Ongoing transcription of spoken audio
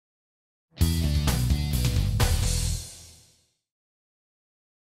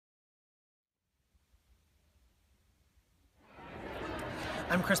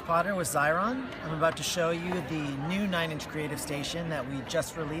I'm Chris Potter with Xyron. I'm about to show you the new 9-inch Creative Station that we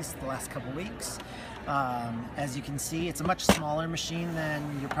just released the last couple weeks. As you can see, it's a much smaller machine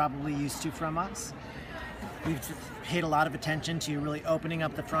than you're probably used to from us. We've paid a lot of attention to really opening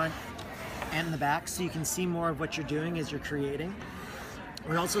up the front and the back so you can see more of what you're doing as you're creating.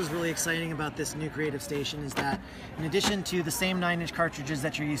 What also is really exciting about this new Creative Station is that in addition to the same 9-inch cartridges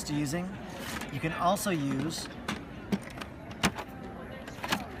that you're used to using, you can also use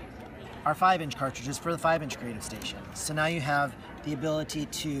our 5-inch cartridges for the 5-inch Creative Station. So now you have the ability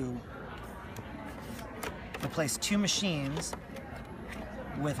to replace two machines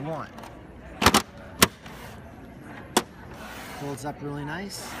with one. Folds up really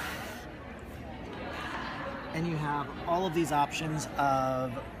nice. And you have all of these options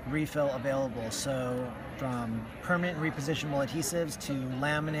of refill available. So from permanent and repositionable adhesives to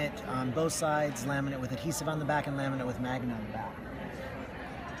laminate on both sides, laminate with adhesive on the back, and laminate with magnet on the back.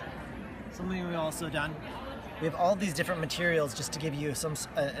 Something we've also done, we have all these different materials just to give you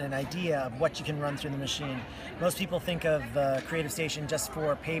an idea of what you can run through the machine. Most people think of the Creative Station just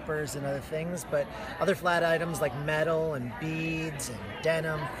for papers and other things, but other flat items like metal and beads and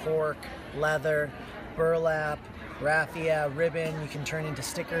denim, cork, leather, burlap, raffia, ribbon, you can turn into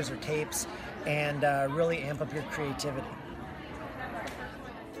stickers or tapes and really amp up your creativity.